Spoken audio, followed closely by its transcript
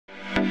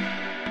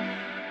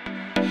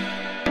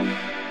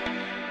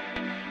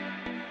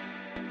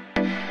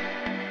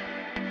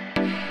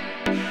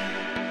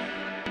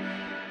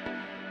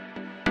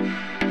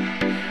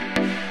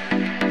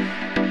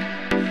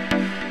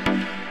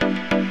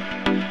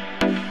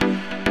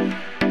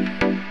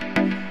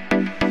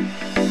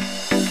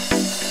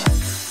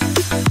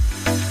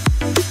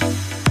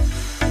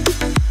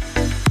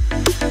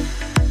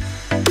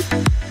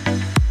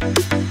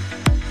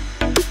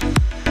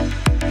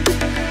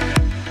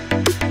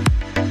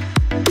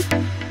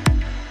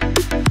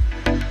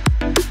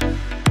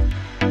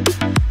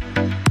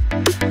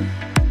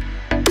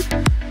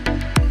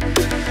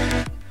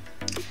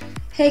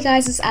Hey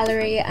guys, it's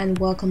Alerii and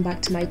welcome back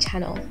to my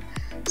channel.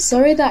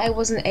 Sorry that I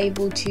wasn't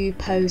able to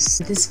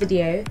post this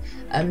video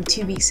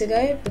 2 weeks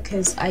ago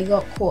because I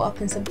got caught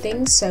up in some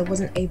things, so I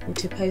wasn't able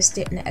to post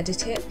it and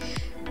edit it.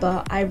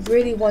 But I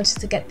really wanted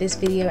to get this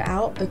video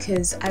out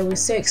because I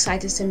was so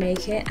excited to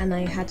make it, and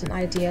I had an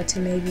idea to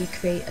maybe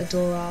create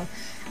Adora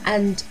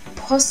and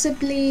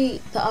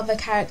possibly the other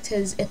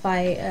characters if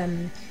I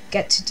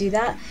get to do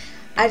that.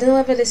 I don't know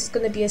whether this is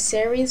going to be a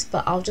series,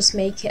 but I'll just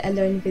make it a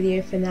lone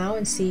video for now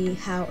and see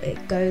how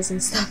it goes and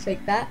stuff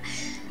like that.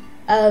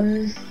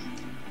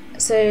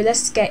 So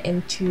let's get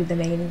into the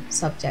main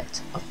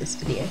subject of this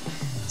video.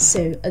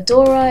 So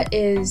Adora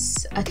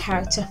is a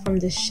character from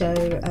the show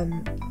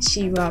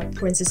She-Ra,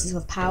 Princesses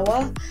of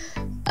Power.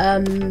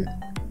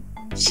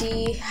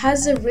 She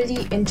has a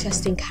really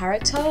interesting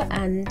character,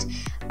 and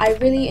I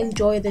really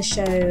enjoy the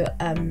show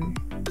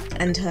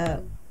and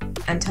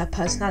her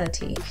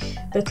personality,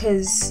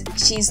 because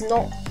she's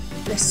not,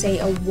 let's say,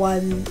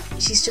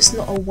 she's just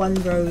not a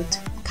one-road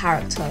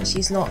character.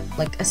 She's not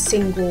like a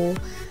single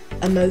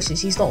emotion.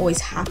 She's not always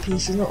happy,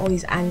 she's not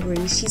always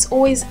angry, she's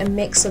always a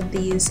mix of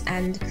these,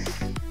 and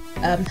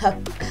her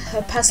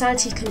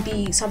personality can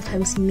be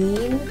sometimes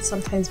mean,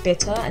 sometimes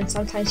bitter, and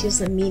sometimes she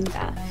doesn't mean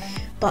that.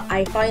 But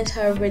I find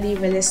her really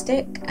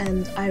realistic,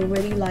 and I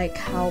really like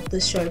how the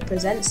show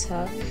presents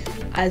her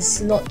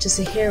as not just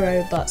a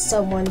hero, but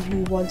someone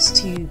who wants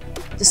to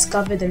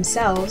discover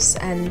themselves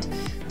and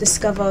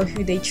discover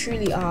who they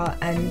truly are,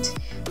 and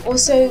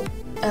also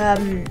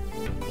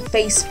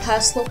face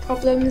personal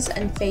problems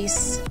and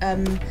face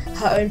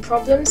her own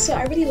problems. So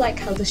I really like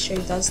how the show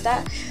does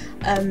that.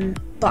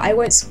 But I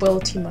won't spoil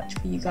too much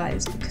for you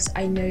guys, because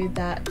I know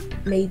that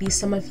maybe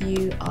some of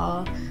you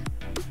are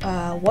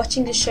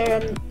watching the show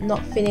and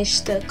not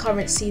finished the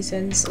current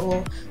seasons,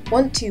 or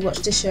want to watch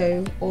the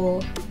show,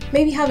 or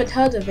maybe haven't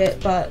heard of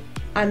it, but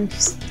I'm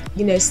just,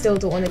 still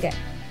don't want to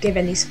give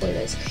any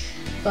spoilers.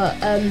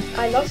 But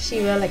I love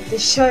She-Ra. Like, the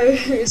show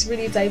is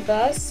really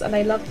diverse, and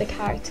I love the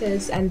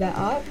characters and their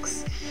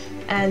arcs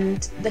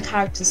and the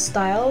character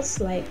styles.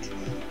 Like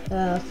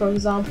for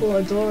example,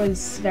 Adora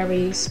is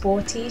very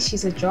sporty,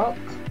 she's a jock,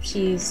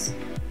 she's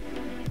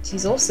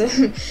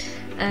awesome.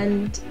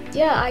 And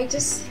yeah, I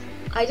just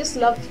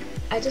love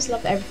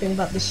everything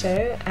about the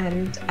show,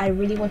 and I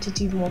really want to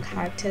do more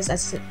characters,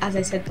 as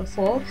I said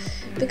before,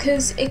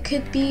 because it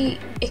could be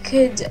a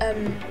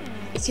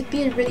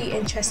really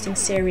interesting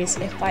series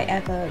if I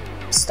ever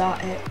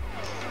start it.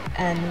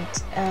 And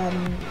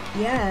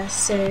yeah,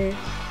 so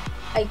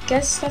I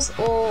guess that's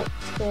all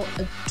for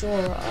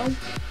Adora.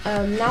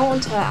 Now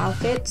onto her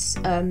outfits.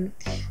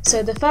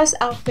 So the first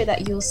outfit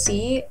that you'll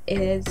see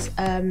is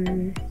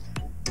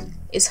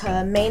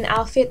her main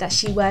outfit that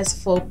she wears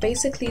for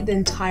basically the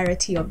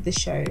entirety of the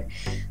show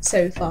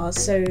so far.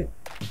 So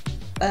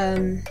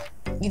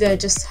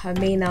just her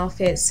main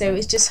outfit. So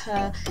it's just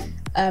her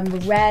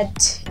red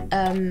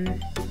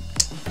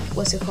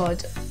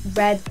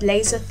red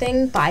blazer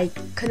thing, but I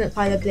couldn't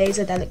find a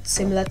blazer that looked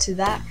similar to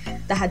that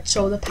had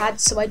shoulder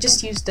pads, so I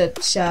just used the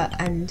shirt,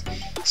 and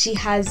she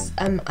has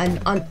a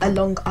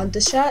long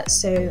undershirt,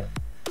 so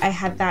I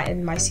had that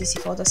in my CC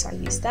folder, so I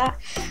used that.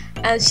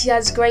 And she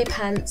has grey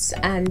pants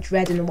and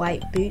red and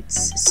white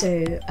boots,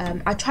 so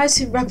I try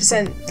to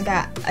represent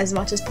that as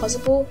much as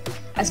possible,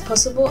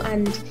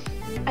 and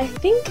I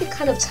think it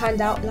kind of turned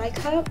out like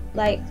her.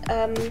 Like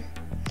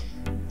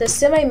the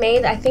sim I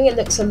made, I think it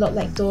looks a lot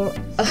like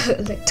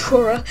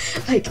Adora.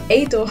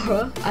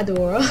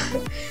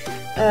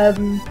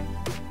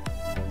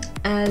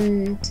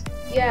 And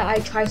yeah, I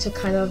try to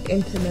kind of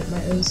implement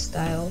my own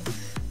style,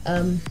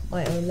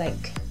 my own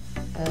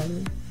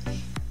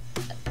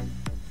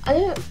I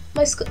don't know,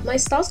 my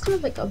style's kind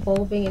of like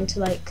evolving into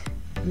like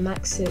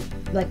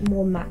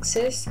more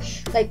Maxis.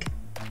 Like,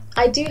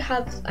 I do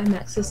have a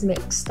Maxis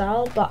mix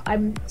style, but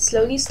I'm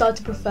slowly starting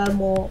to prefer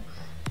more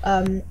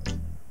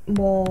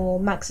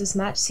Maxis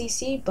match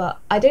CC, but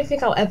I don't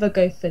think I'll ever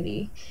go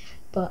fully.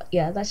 But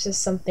yeah, that's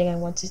just something I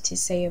wanted to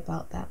say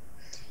about that.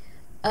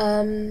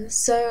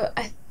 So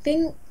I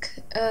think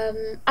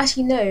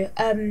actually no,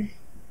 a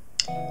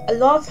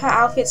lot of her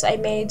outfits I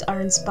made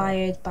are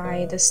inspired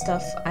by the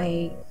stuff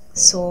I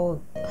saw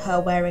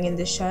her wearing in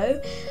the show.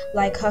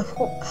 Like her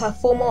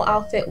formal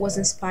outfit was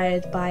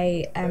inspired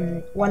by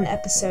one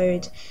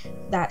episode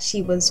that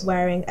she was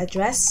wearing a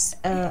dress,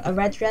 a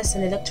red dress,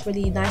 and it looked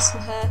really nice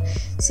on her.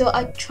 So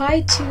I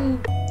tried to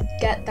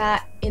get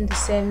that in The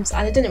Sims,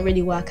 and it didn't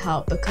really work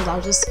out because I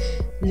was just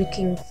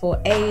looking for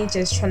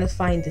ages trying to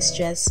find this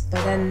dress.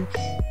 But then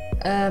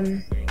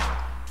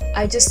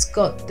I just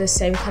got the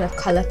same kind of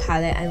color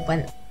palette and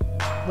went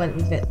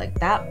with it like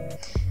that.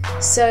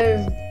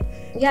 So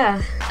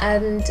yeah,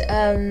 and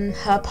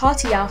her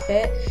party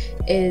outfit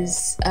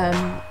is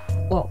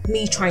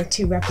me trying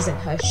to represent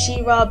her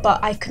She-Ra, but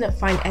I couldn't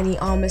find any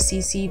armor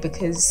CC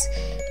because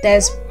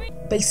there's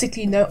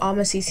basically no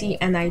armor CC,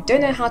 and I don't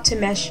know how to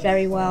mesh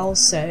very well,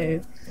 so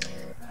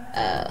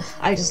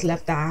I just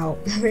left that out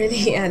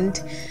really.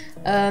 And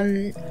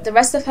The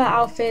rest of her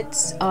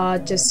outfits are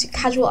just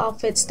casual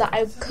outfits that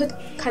I could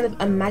kind of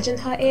imagine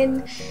her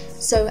in.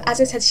 So as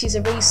I said, she's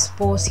a really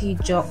sporty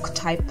jock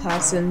type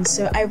person,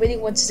 so I really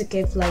wanted to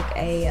give like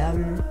a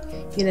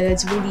you know,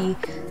 those really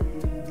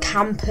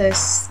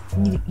campus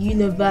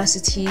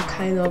university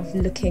kind of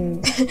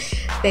looking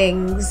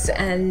things.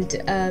 And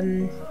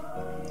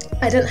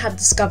I don't have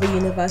Discover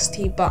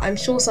University, but I'm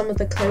sure some of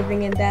the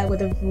clothing in there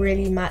would have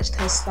really matched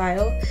her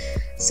style,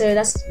 so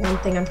that's one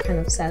thing I'm kind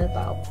of sad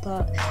about.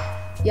 But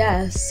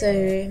yeah,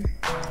 so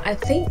I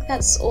think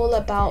that's all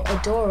about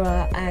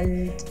Adora.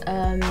 And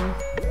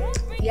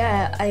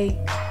yeah, I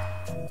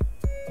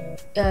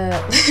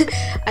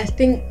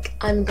think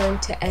I'm going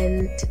to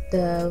end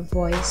the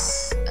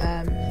voice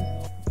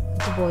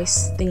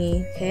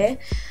thingy here.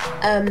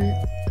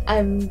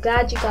 I'm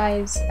glad you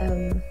guys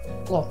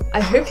well,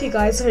 I hope you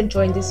guys are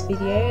enjoying this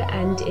video,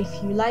 and if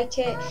you like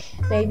it,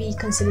 maybe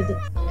consider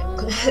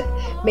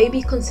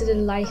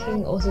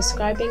liking or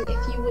subscribing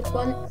if you would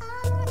want.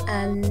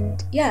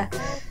 And yeah,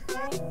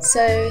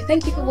 so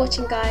thank you for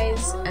watching,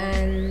 guys,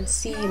 and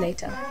see you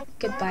later.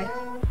 Goodbye.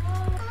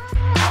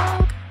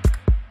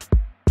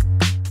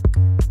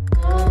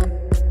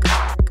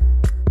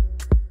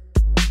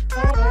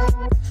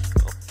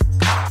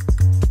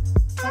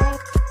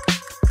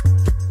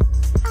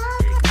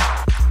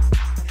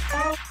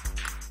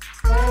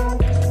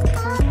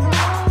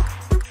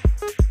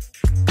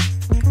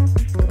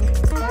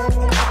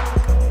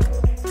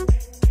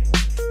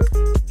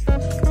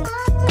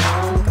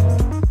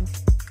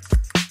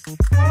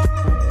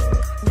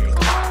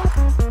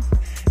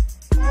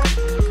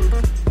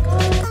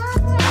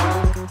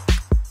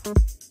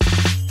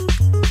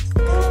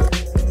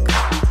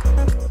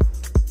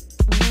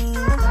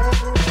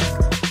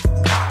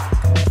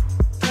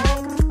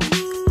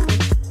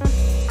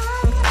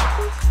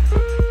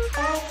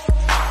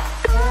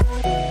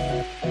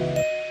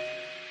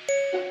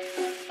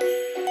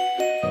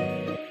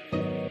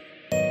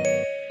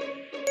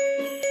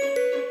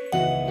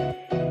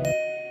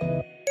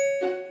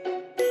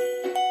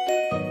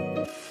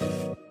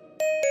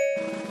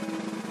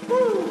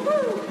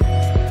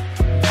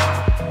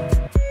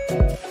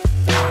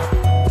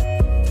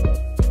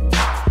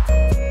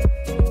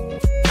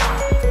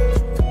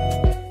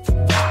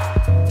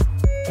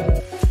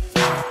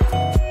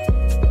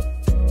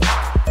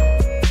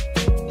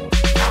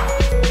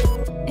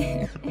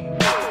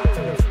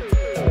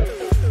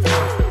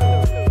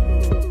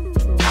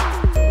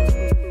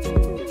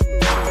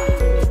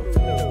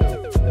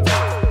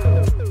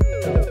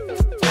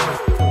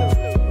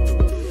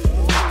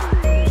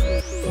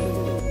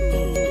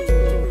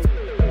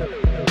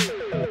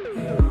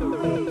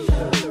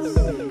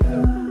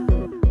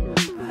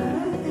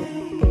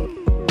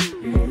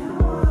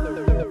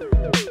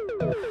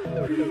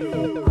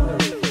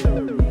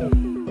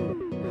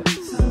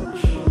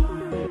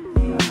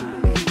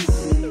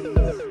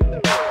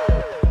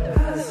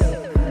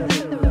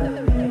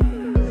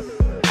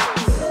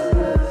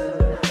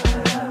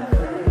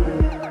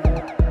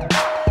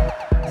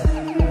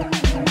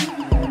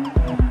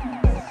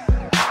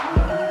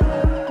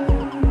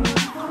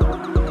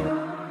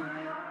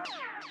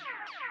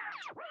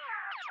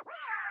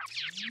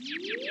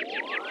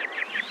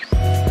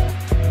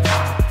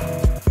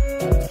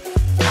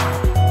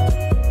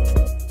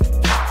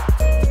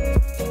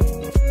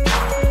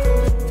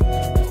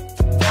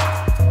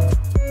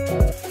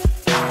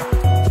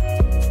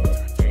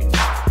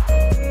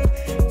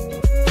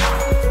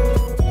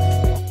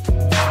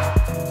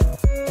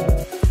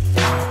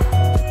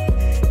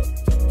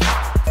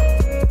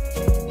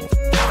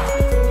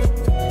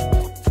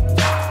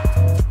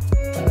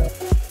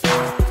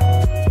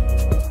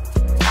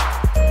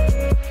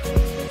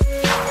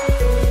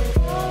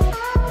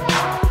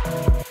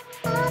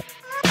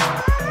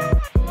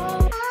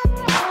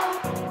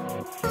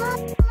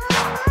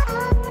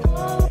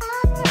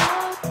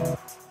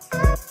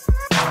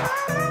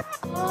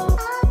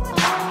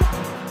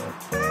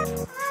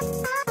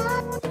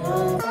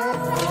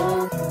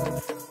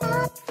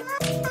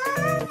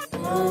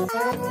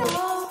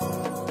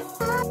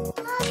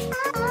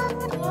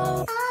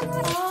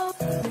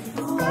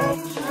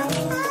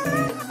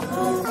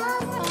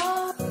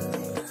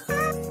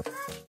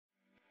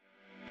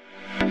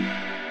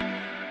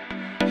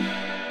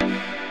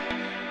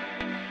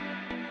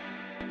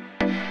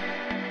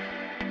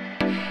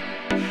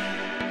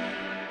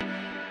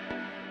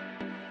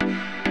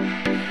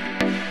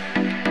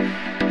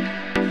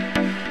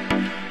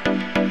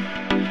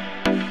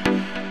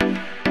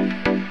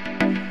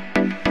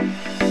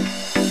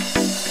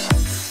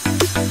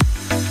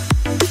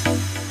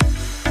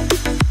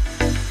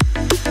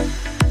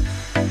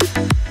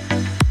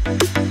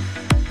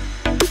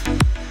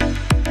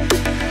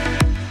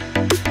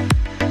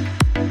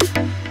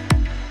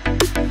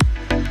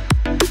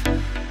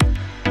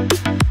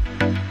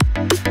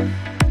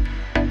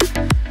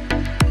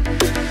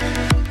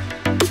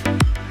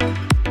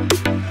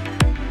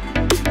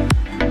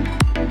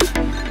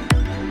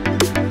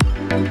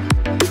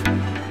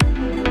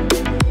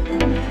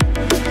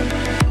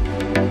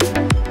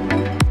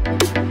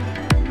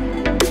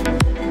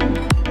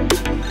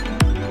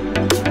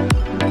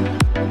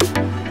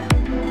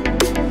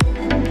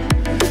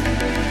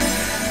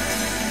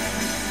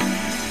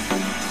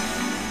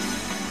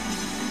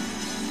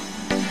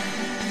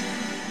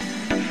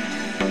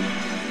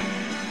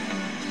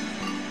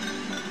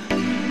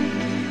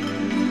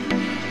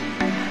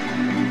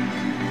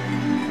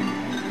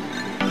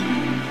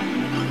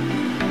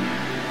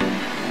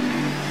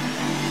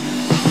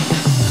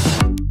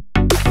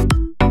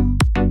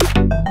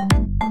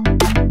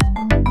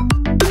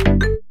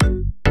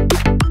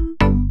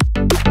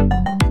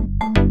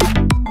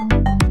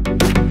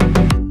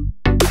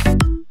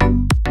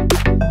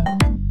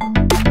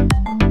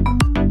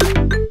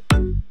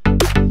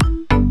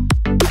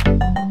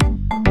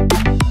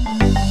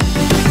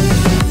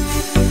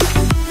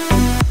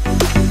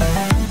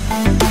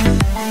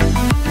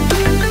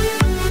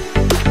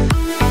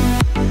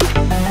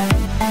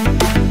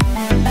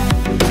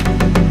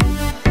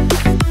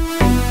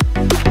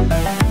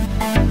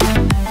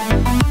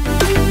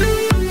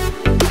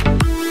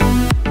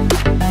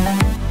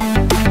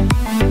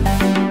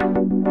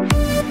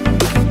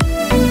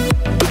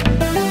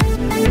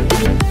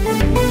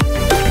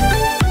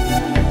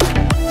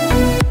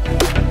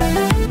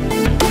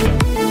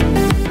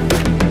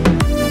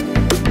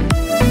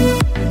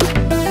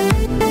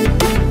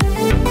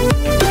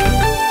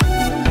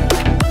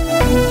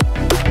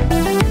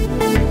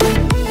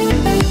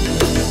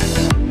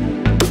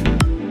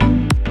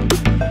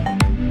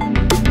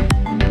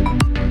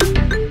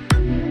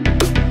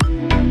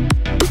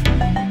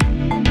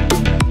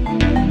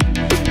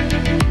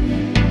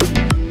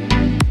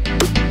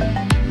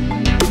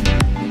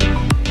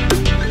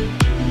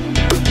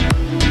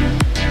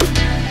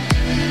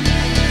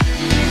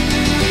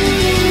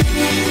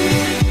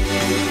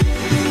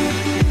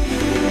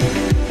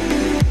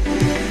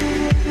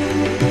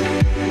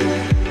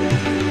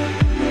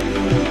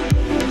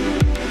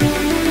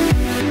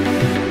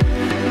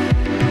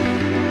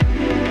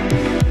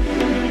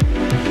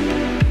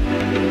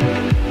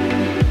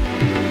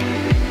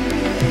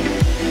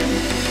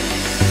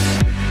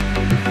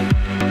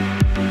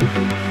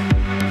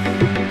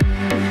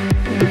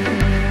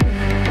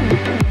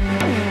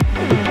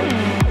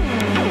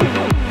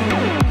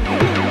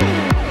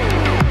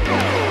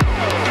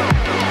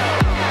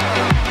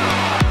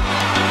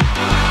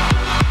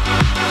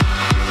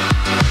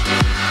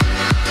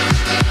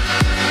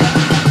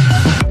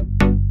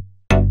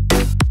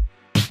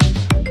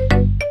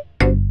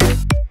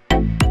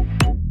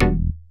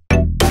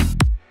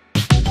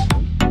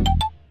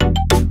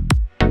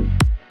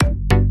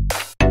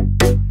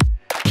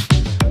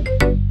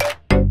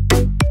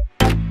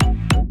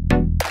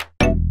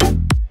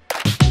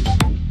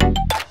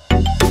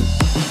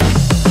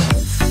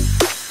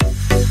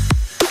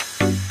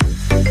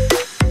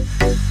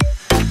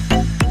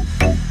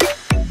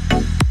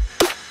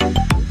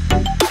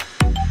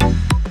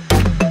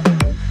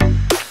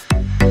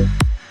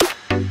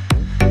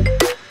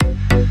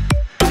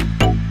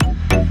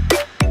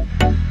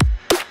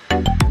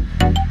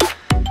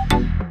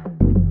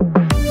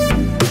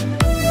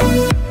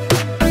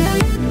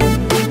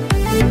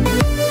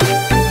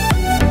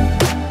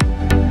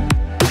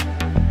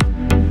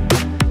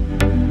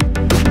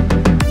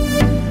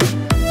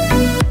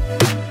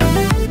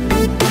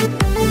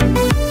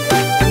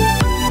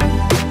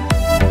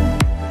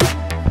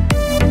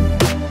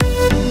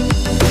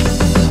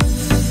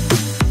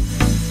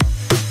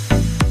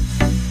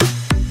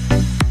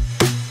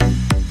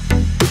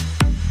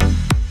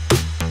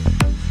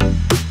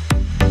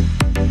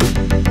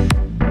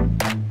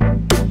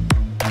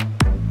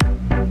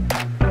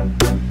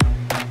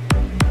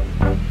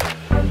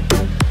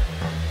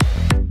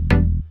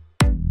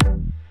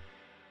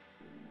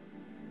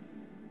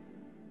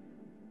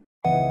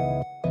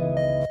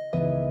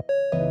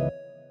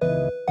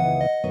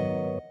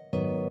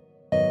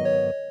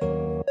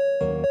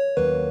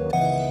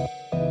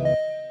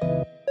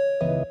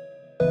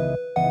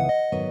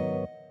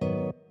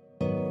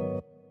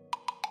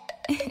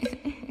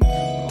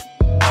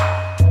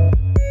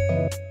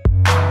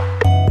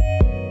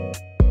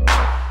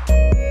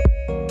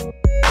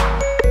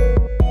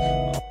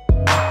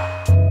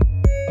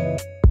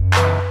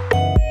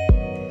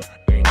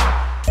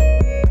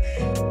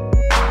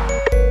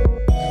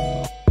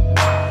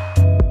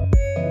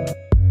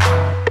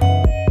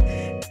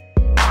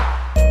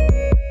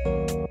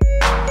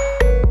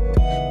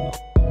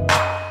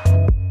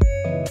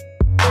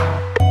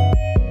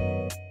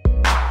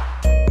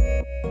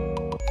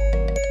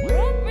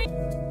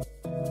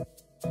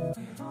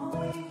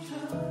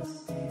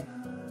 Namaste.